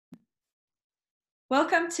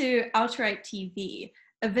Welcome to OutRight TV,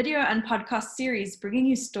 a video and podcast series bringing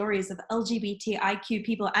you stories of LGBTIQ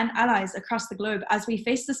people and allies across the globe as we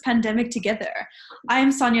face this pandemic together. I'm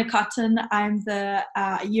Sonia Cotton. I'm the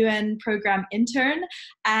UN program intern,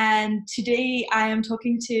 and today I am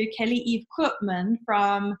talking to Kelly Eve Koopman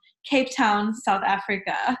from Cape Town, South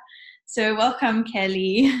Africa. So welcome,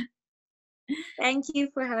 Kelly. Thank you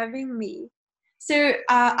for having me. So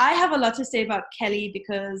I have a lot to say about Kelly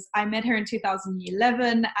because I met her in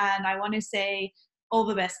 2011, and I want to say all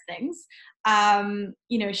the best things. Kelly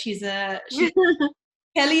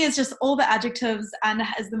is just all the adjectives and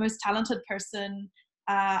is the most talented person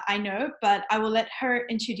I know, but I will let her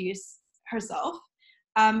introduce herself.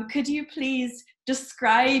 Could you please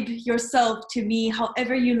describe yourself to me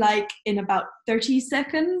however you like in about 30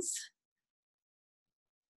 seconds?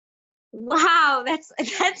 Wow, that's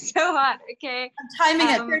so hard. Okay. I'm timing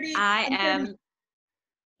at 30. I am.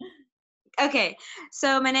 Okay,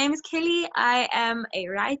 so my name is Kelly. I am a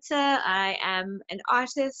writer. I am an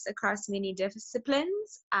artist across many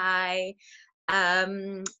disciplines. I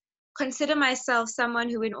consider myself someone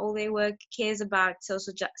who in all their work cares about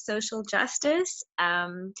social justice.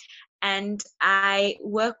 And I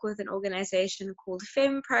work with an organization called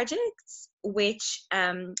Fem Projects, which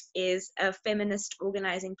is a feminist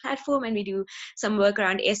organizing platform, and we do some work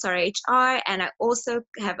around SRHR. And I also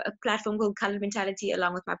have a platform called Colored Mentality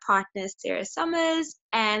along with my partner, Sarah Summers.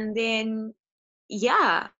 And then,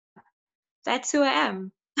 yeah, that's who I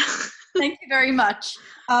am. Thank you very much.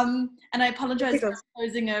 And I apologize for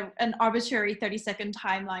imposing an arbitrary 30-second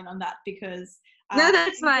timeline on that because... No,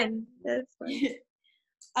 that's fine. That's fine.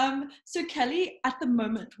 So Kelly, at the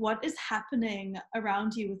moment, what is happening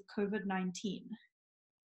around you with COVID-19?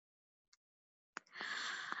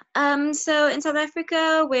 So in South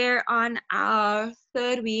Africa, we're on our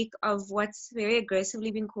third week of what's very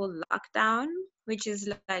aggressively been called lockdown, which is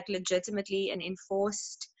like legitimately an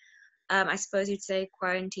enforced, I suppose you'd say,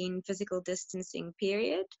 quarantine, physical distancing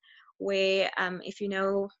period, where if you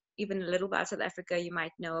know even a little about South Africa, you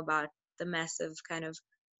might know about the massive kind of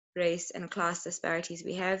race and class disparities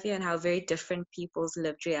we have here and how very different people's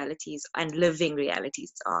lived realities and living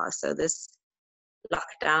realities are. So this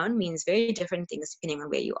lockdown means very different things depending on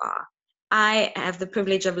where you are. I have the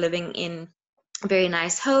privilege of living in a very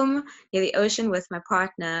nice home near the ocean with my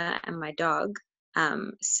partner and my dog.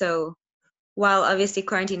 So while obviously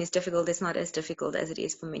quarantine is difficult, it's not as difficult as it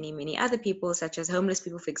is for many, many other people, such as homeless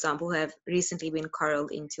people, for example, who have recently been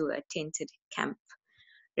corralled into a tented camp,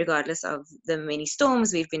 regardless of the many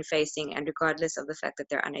storms we've been facing and regardless of the fact that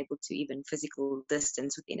they're unable to even physical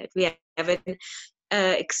distance within it. We have an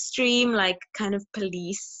extreme like kind of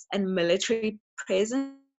police and military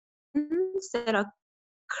presence that are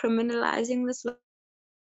criminalizing this.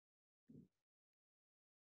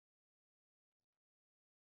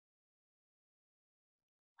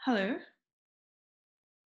 Hello?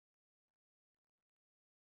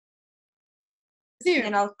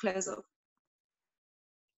 And I'll close off.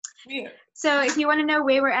 Yeah. So if you want to know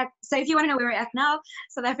where we're at, now,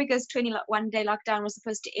 South Africa's 21-day lockdown was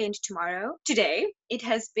supposed to end today. It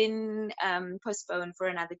has been postponed for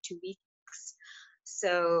another 2 weeks.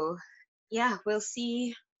 So yeah, we'll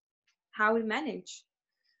see how we manage.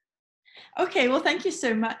 Okay, well, thank you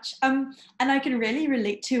so much. And I can really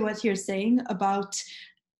relate to what you're saying about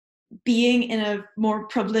being in a more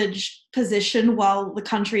privileged position while the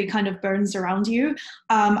country kind of burns around you.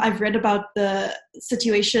 I've read about the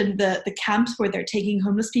situation, the camps where they're taking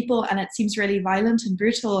homeless people, and it seems really violent and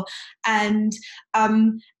brutal. And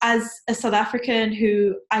as a South African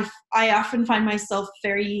who I often find myself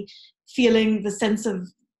very feeling the sense of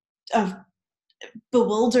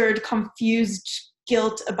bewildered, confused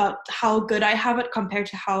guilt about how good I have it compared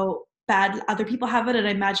to how bad other people have it, and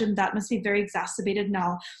I imagine that must be very exacerbated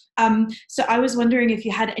now. So I was wondering if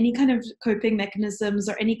you had any kind of coping mechanisms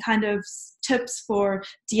or any kind of tips for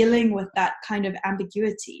dealing with that kind of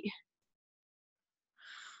ambiguity.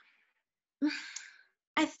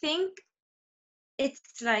 I think it's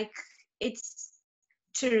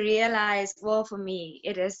to realize, well, for me,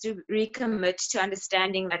 it is to recommit to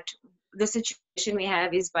understanding that the situation we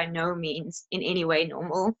have is by no means in any way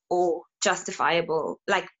normal or justifiable,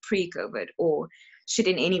 like pre-COVID, or should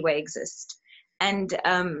in any way exist. And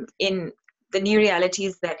in the new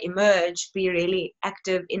realities that emerge, be really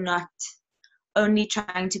active in not only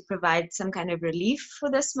trying to provide some kind of relief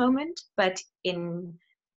for this moment, but in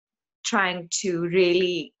trying to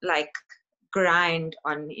really like grind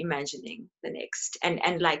on imagining the next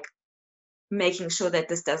and like making sure that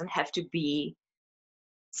this doesn't have to be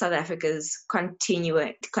South Africa's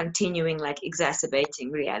continuing like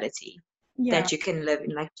exacerbating reality, that you can live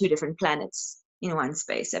in like two different planets in one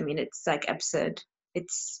space. I mean, it's like absurd.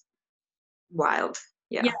 It's wild.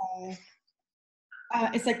 Yeah, Yeah.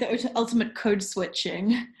 it's like the ultimate code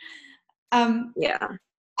switching. Um, Yeah.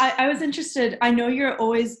 I was interested, I know you're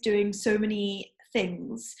always doing so many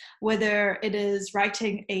things, whether it is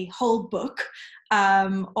writing a whole book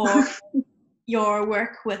or your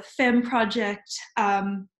work with Fem Project.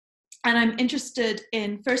 And I'm interested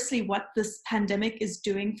in, firstly, what this pandemic is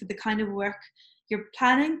doing for the kind of work you're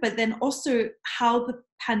planning, but then also how the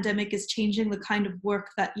pandemic is changing the kind of work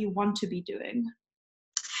that you want to be doing.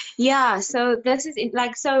 Yeah, so this is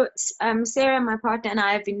like, so Sarah, my partner, and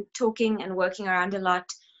I have been talking and working around a lot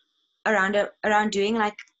around doing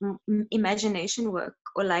like imagination work,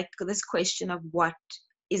 or like this question of what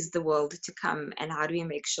is the world to come, and how do we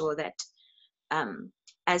make sure that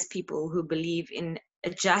as people who believe in a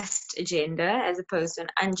just agenda as opposed to an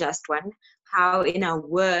unjust one, how in our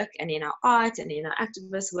work and in our art and in our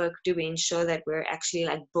activist work do we ensure that we're actually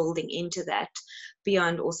like building into that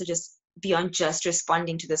beyond just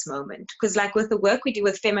responding to this moment. Because like with the work we do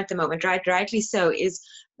with Fem at the moment, rightly so, is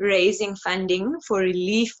raising funding for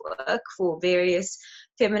relief work for various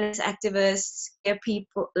feminist activists, queer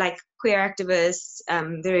people, like queer activists,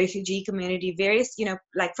 the refugee community, various,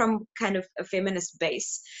 like from kind of a feminist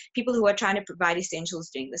base, people who are trying to provide essentials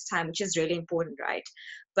during this time, which is really important, right?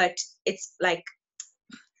 But it's like,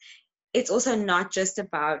 it's also not just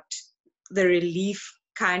about the relief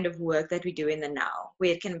kind of work that we do in the now,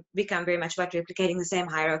 where it can become very much about replicating the same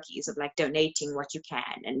hierarchies of like donating what you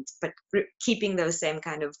can, but keeping those same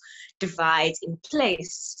kind of divides in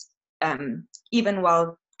place, even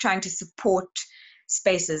while trying to support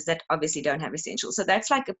spaces that obviously don't have essentials. So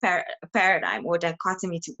that's like a paradigm or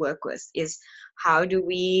dichotomy to work with, is how do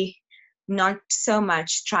we not so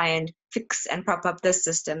much try and fix and prop up this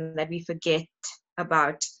system that we forget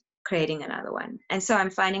about creating another one. And so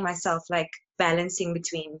I'm finding myself like balancing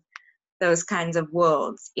between those kinds of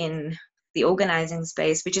worlds in the organizing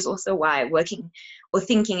space, which is also why working or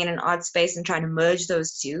thinking in an art space and trying to merge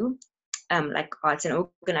those two, like arts and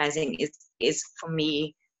organizing, is for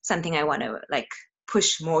me something I want to like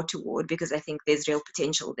push more toward, because I think there's real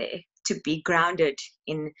potential there to be grounded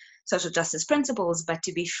in social justice principles, but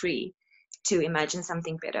to be free to imagine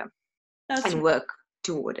something better That's and work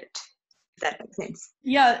toward it. If that makes sense.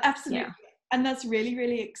 Yeah, absolutely. Yeah. And that's really,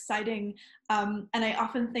 really exciting. And I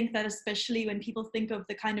often think that, especially when people think of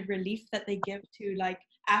the kind of relief that they give to like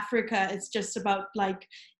Africa, it's just about like,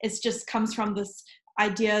 it's just comes from this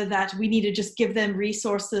idea that we need to just give them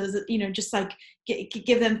resources, just like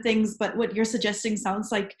give them things. But what you're suggesting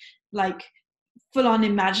sounds like full on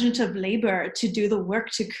imaginative labor to do the work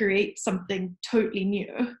to create something totally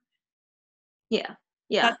new. Yeah.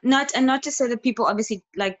 Yeah. That, Not to say that people obviously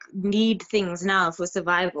like need things now for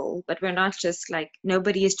survival, but we're not just like,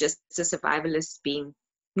 nobody is just a survivalist being,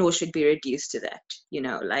 nor should be reduced to that,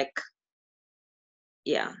 like,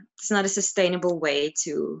 yeah, it's not a sustainable way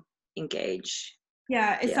to engage.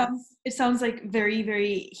 yeah, Yeah. it sounds like very,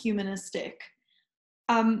 very humanistic.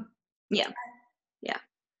 Um, Yeah. Yeah.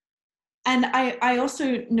 And I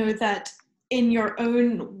also know that in your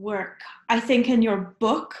own work, I think in your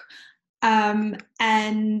book,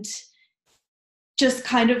 and just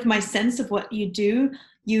kind of my sense of what you do,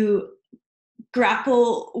 you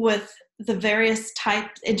grapple with the various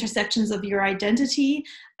intersections of your identity,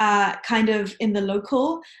 kind of in the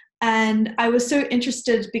local. And I was so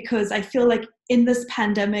interested because I feel like in this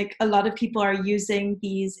pandemic, a lot of people are using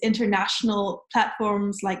these international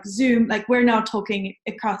platforms like Zoom. Like we're now talking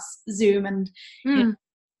across Zoom, Mm.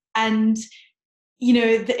 and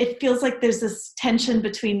it feels like there's this tension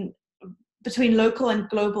between local and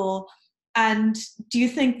global. And do you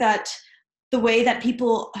think that the way that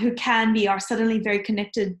people who can be are suddenly very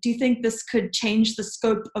connected, do you think this could change the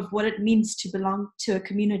scope of what it means to belong to a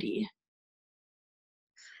community?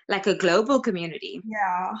 Like a global community.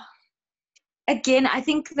 Yeah. Again, I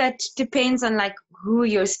think that depends on like who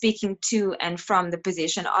you're speaking to and from the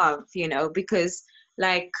position of, because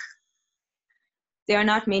like there are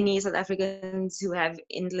not many South Africans who have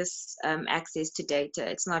endless access to data.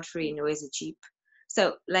 It's not free, nor is it cheap.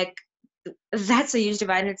 So like that's a huge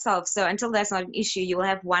divide in itself. So until that's not an issue, you will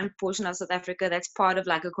have one portion of South Africa that's part of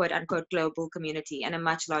like a quote unquote global community, and a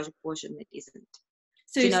much larger portion that isn't.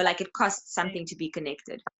 So Do you know, like it costs something to be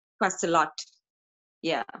connected. It costs a lot.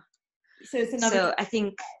 Yeah. it's another. So I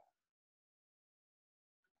think,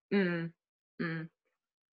 mm, mm.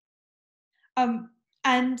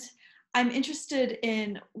 And I'm interested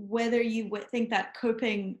in whether you would think that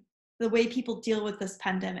the way people deal with this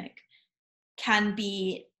pandemic can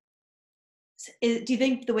be, do you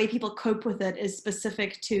think the way people cope with it is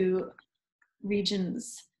specific to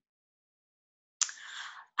regions?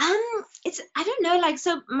 It's, I don't know, like,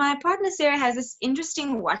 so my partner Sarah has this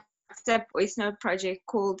interesting WhatsApp voice note project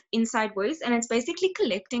called Inside Voice, and it's basically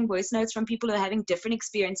collecting voice notes from people who are having different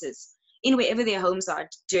experiences in wherever their homes are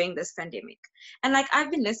during this pandemic. And like,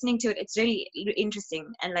 I've been listening to it. It's really interesting,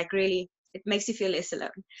 and like, really, it makes you feel less alone.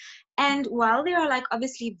 And while there are like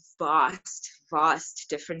obviously vast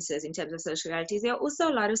differences in terms of social realities, there are also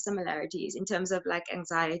a lot of similarities in terms of like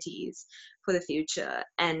anxieties for the future,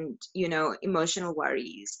 and, you know, emotional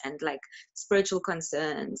worries, and like spiritual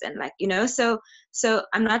concerns, and like, you know, so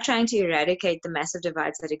I'm not trying to eradicate the massive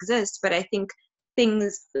divides that exist, but I think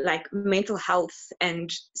things like mental health and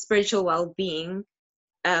spiritual well-being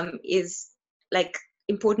is like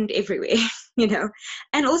important everywhere, you know.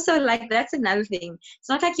 And also, like, that's another thing. It's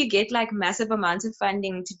not like you get like massive amounts of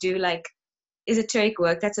funding to do like esoteric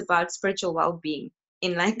work that's about spiritual well-being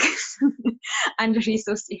in like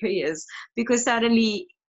under-resourced areas, because suddenly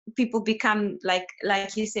people become like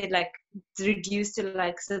you said, like reduced to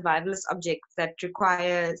like survivalist objects that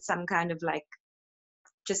require some kind of like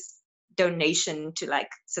just donation to like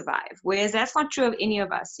survive, whereas that's not true of any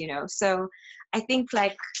of us, you know. So I think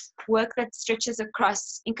like work that stretches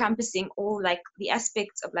across, encompassing all like the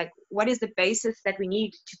aspects of like what is the basis that we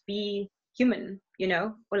need to be human, you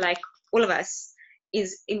know, or like all of us,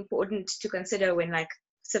 is important to consider when like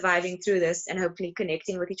surviving through this, and hopefully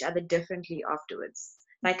connecting with each other differently afterwards.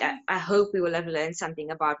 Like I hope we will have learned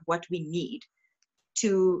something about what we need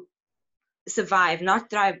to survive, not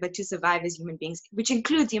thrive, but to survive as human beings, which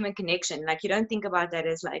includes human connection. Like, you don't think about that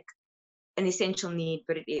as like an essential need,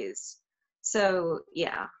 but it is. So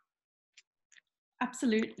yeah.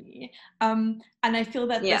 Absolutely. And I feel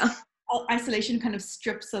that this Yeah. isolation kind of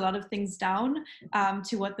strips a lot of things down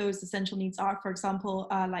to what those essential needs are. For example,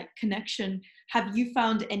 like connection. Have you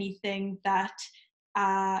found anything that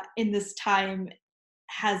in this time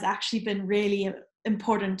has actually been really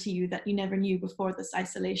important to you that you never knew before this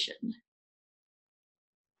isolation?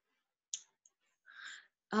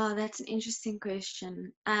 Oh, that's an interesting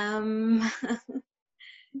question.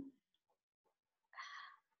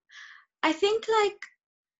 I think like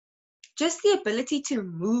just the ability to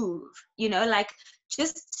move, you know, like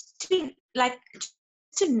just to like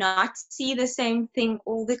to not see the same thing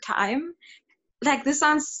all the time. Like, this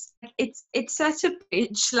sounds, it's such a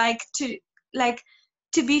bridge, like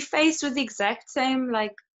to be faced with the exact same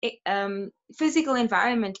like physical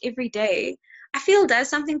environment every day, I feel does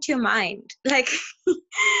something to your mind. Like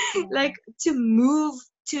like to move,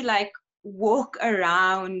 to like walk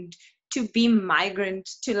around, to be migrant,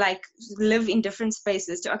 to like live in different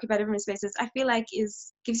spaces, to occupy different spaces, I feel like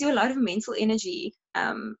is gives you a lot of mental energy.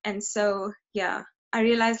 And so yeah, I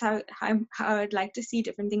realized how I'd like to see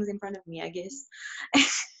different things in front of me, I guess.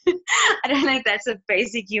 I don't think that's a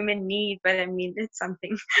basic human need, but I mean, it's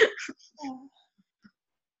something.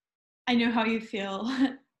 I know how you feel.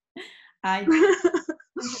 I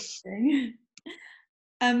interesting.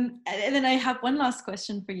 And then I have one last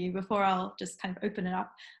question for you before I'll just kind of open it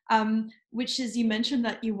up, which is, you mentioned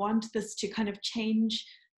that you want this to kind of change.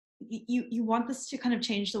 You want this to kind of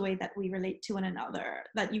change the way that we relate to one another.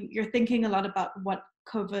 That you're thinking a lot about what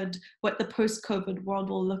the post-COVID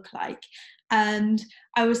world will look like. And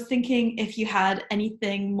I was thinking if you had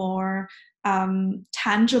anything more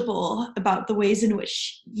tangible about the ways in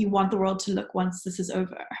which you want the world to look once this is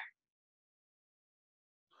over.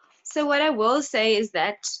 So what I will say is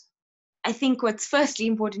that I think what's firstly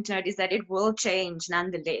important to note is that it will change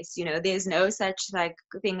nonetheless. You know, there's no such like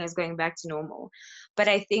thing as going back to normal. But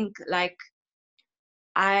I think like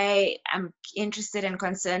I am interested and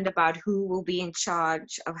concerned about who will be in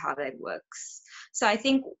charge of how that works. So I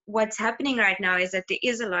think what's happening right now is that there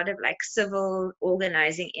is a lot of like civil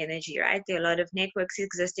organizing energy, right? There are a lot of networks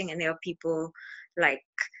existing, and there are people like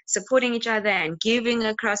supporting each other and giving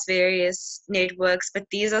across various networks, but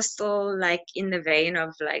these are still like in the vein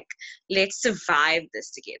of like, let's survive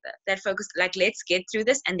this together. That focus, like, let's get through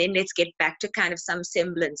this, and then let's get back to kind of some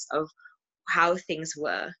semblance of how things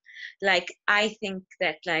were. Like, I think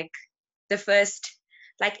that like the first,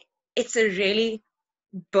 like, it's a really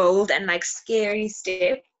bold and like scary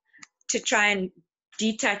step to try and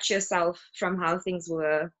detach yourself from how things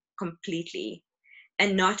were completely,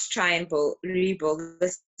 and not try and rebuild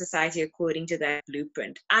the society according to that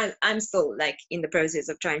blueprint. I'm still like in the process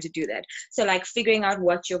of trying to do that. So like figuring out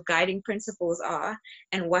what your guiding principles are,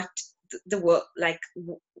 and what the world, like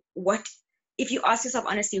what, if you ask yourself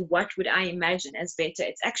honestly, what would I imagine as better?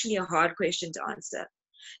 It's actually a hard question to answer.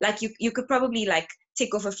 Like you could probably like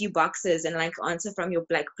tick off a few boxes and like answer from your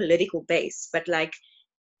like political base, but like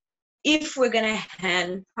if we're gonna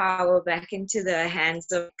hand power back into the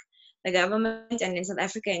hands of the government and in South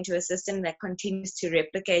Africa into a system that continues to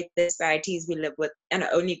replicate the disparities we live with and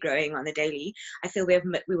are only growing on the daily, I feel we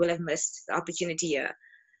will have missed the opportunity here.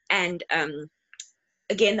 And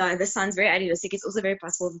again, though, this sounds very idealistic. It's also very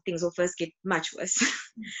possible that things will first get much worse,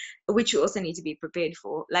 which you also need to be prepared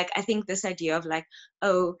for. Like, I think this idea of like,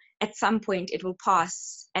 oh, at some point it will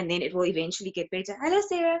pass and then it will eventually get better. Hello,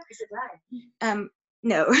 Sarah. Is it live?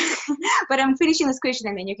 No, but I'm finishing this question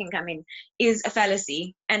and then you can come in, is a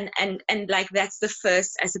fallacy. And like, that's the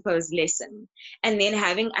first, I suppose, lesson. And then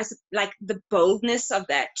having like the boldness of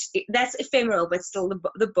that's ephemeral, but still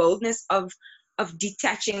the boldness of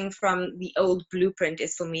detaching from the old blueprint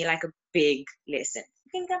is for me like a big lesson.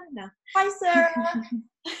 You can come in now. Hi, Sarah.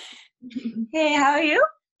 Hey, how are you?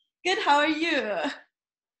 Good, how are you?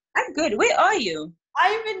 I'm good. Where are you?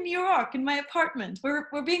 I'm in New York in my apartment. We're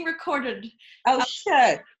being recorded. Oh,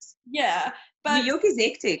 shit. Yeah, but New York is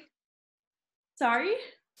hectic. sorry?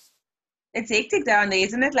 It's hectic down there,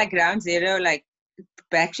 isn't it? Like ground zero, like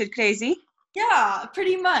batshit crazy? Yeah,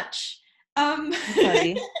 pretty much.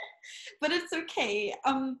 Sorry. But it's okay.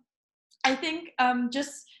 I think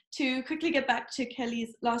just to quickly get back to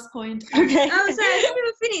Kelly's last point. Okay. Oh, sorry, I thought we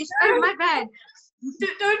were finished. Oh, my bad.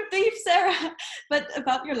 Don't leave, Sarah. But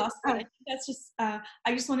about your last point, I think that's just, I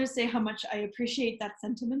just want to say how much I appreciate that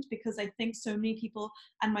sentiment, because I think so many people,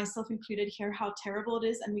 and myself included, hear how terrible it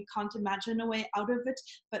is and we can't imagine a way out of it,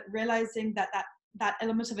 but realizing that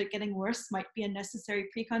element of it getting worse might be a necessary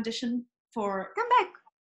precondition for... Come back.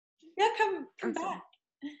 Yeah, come back.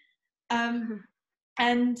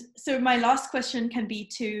 And so my last question can be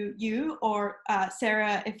to you or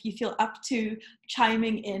Sarah, if you feel up to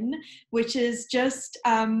chiming in, which is just,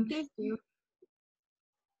 do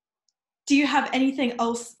you have anything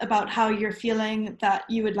else about how you're feeling that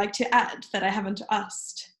you would like to add that I haven't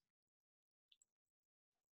asked?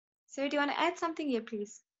 Sarah, do you want to add something here,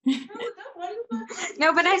 please? No, don't worry about it.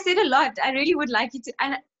 No, but I said a lot. I really would like you to.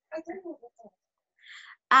 And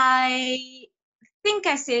I think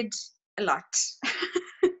I said a lot.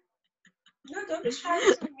 No, don't be shy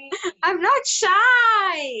to me. I'm not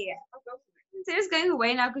shy. Sarah's going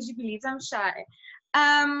away now because she believes I'm shy.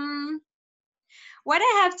 What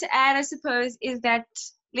I have to add, I suppose, is that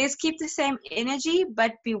let's keep the same energy,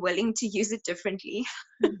 but be willing to use it differently.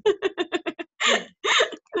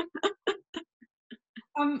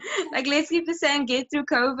 Like, let's keep the same, get through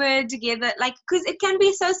COVID together. Like, because it can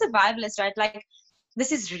be so survivalist, right? Like,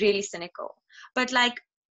 this is really cynical. But, like,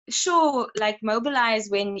 sure, like, mobilize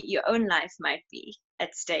when your own life might be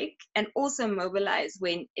at stake, and also mobilize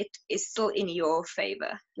when it is still in your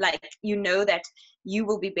favor. Like, you know that you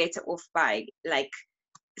will be better off by, like,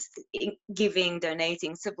 giving,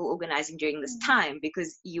 donating, civil organizing during this time,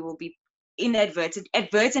 because you will be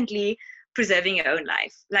advertently preserving your own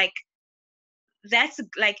life. Like, that's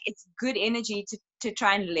like, it's good energy to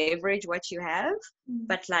try and leverage what you have,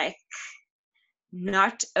 but like,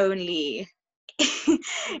 not only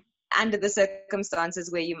under the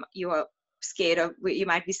circumstances where you are scared of, where you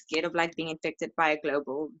might be scared of like being infected by a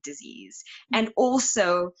global disease, and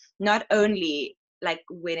also not only like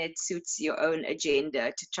when it suits your own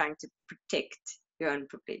agenda to trying to protect your own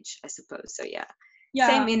privilege, I suppose. So yeah.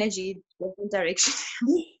 Same energy, different direction.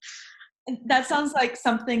 That sounds like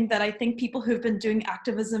something that I think people who've been doing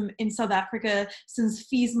activism in South Africa since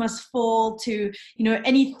Fees Must Fall to, you know,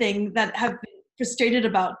 anything, that have been frustrated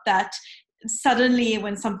about that. Suddenly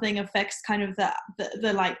when something affects kind of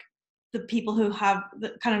the like the people who have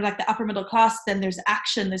the kind of like the upper middle class, then there's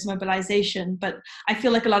action, there's mobilization. But I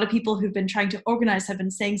feel like a lot of people who've been trying to organize have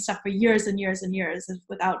been saying stuff for years and years and years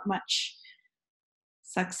without much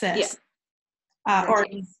success. Or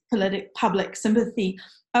public sympathy.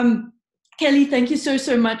 Kelly, thank you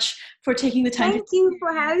so much for taking the time. Thank you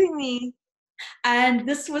for having me. And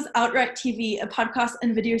this was OutRight TV, a podcast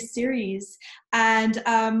and video series. And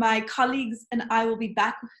my colleagues and I will be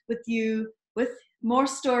back with you with more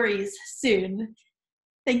stories soon.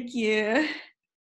 Thank you.